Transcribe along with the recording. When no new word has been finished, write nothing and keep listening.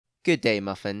Good day,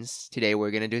 muffins. Today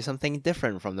we're gonna do something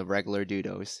different from the regular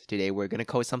doodles. Today we're gonna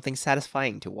code something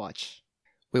satisfying to watch.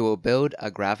 We will build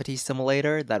a gravity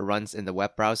simulator that runs in the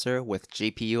web browser with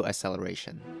GPU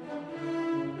acceleration.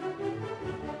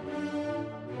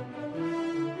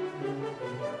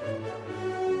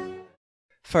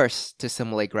 First, to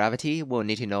simulate gravity, we'll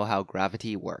need to know how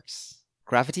gravity works.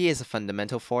 Gravity is a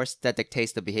fundamental force that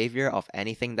dictates the behavior of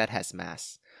anything that has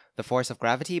mass. The force of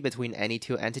gravity between any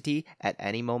two entities at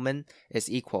any moment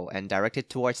is equal and directed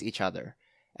towards each other,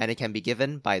 and it can be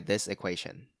given by this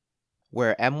equation.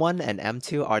 Where m1 and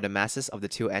m2 are the masses of the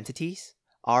two entities,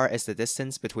 r is the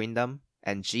distance between them,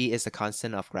 and g is the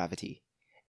constant of gravity.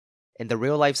 In the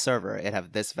real-life server, it has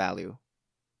this value.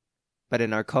 But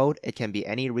in our code, it can be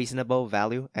any reasonable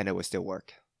value and it will still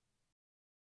work.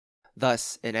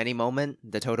 Thus, in any moment,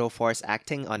 the total force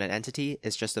acting on an entity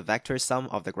is just a vector sum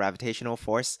of the gravitational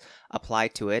force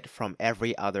applied to it from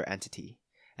every other entity.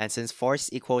 And since force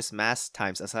equals mass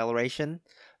times acceleration,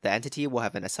 the entity will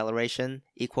have an acceleration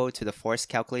equal to the force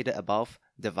calculated above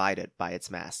divided by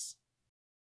its mass.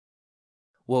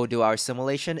 We'll do our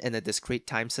simulation in a discrete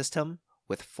time system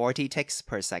with 40 ticks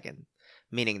per second,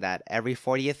 meaning that every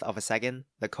 40th of a second,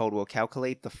 the code will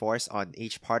calculate the force on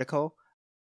each particle,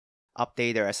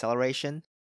 update their acceleration,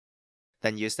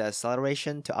 then use the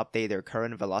acceleration to update their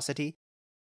current velocity,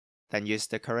 then use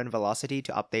the current velocity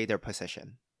to update their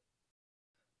position.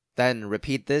 Then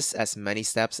repeat this as many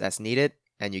steps as needed,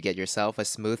 and you get yourself a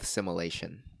smooth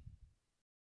simulation.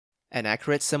 An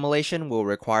accurate simulation will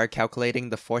require calculating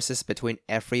the forces between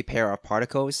every pair of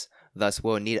particles, thus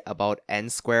we'll need about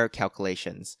n²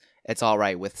 calculations. It's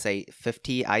alright with say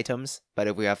 50 items, but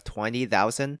if we have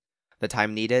 20,000, the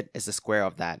time needed is the square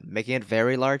of that, making it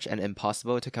very large and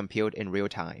impossible to compute in real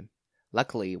time.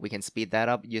 Luckily, we can speed that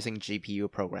up using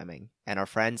GPU programming, and our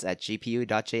friends at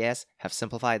gpu.js have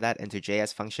simplified that into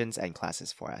JS functions and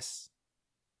classes for us.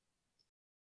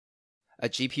 A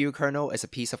GPU kernel is a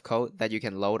piece of code that you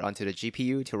can load onto the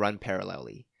GPU to run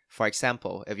parallelly. For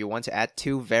example, if you want to add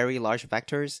two very large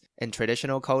vectors, in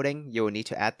traditional coding, you will need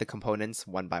to add the components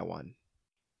one by one.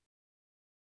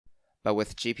 But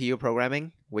with GPU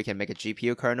programming, we can make a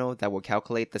GPU kernel that will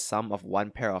calculate the sum of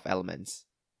one pair of elements,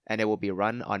 and it will be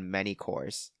run on many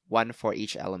cores, one for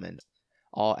each element,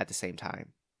 all at the same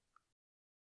time.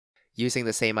 Using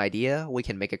the same idea, we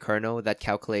can make a kernel that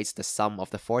calculates the sum of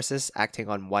the forces acting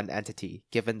on one entity,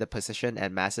 given the position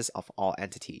and masses of all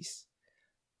entities.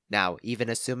 Now, even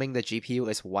assuming the GPU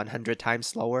is 100 times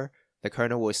slower, the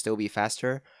kernel will still be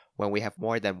faster when we have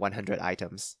more than 100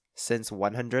 items, since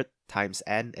 100 times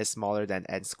n is smaller than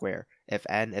n² if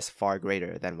n is far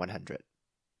greater than 100.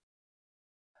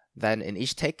 Then in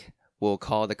each tick, we'll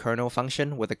call the kernel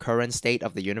function with the current state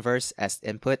of the universe as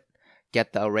input,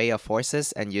 get the array of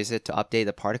forces and use it to update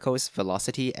the particle's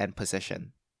velocity and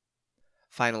position.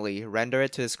 Finally, render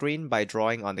it to the screen by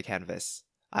drawing on the canvas.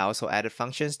 I also added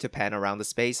functions to pan around the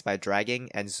space by dragging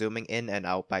and zooming in and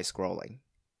out by scrolling.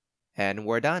 And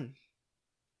we're done!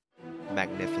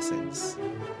 Magnificence.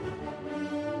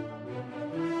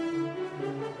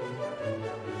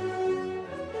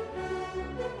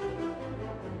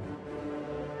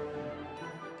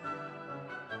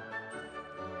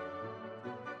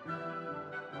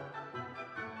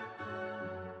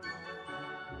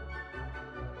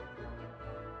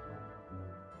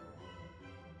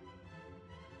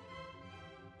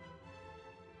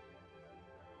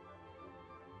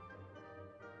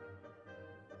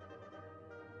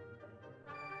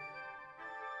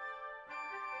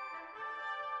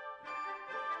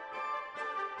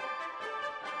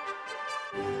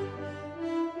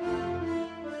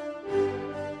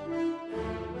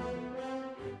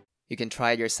 You can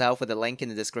try it yourself with the link in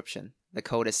the description. The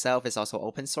code itself is also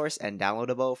open source and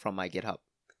downloadable from my GitHub.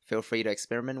 Feel free to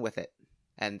experiment with it.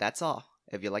 And that's all.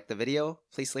 If you liked the video,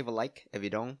 please leave a like. If you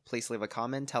don't, please leave a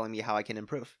comment telling me how I can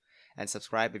improve. And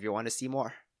subscribe if you want to see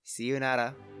more. See you,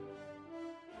 Nada!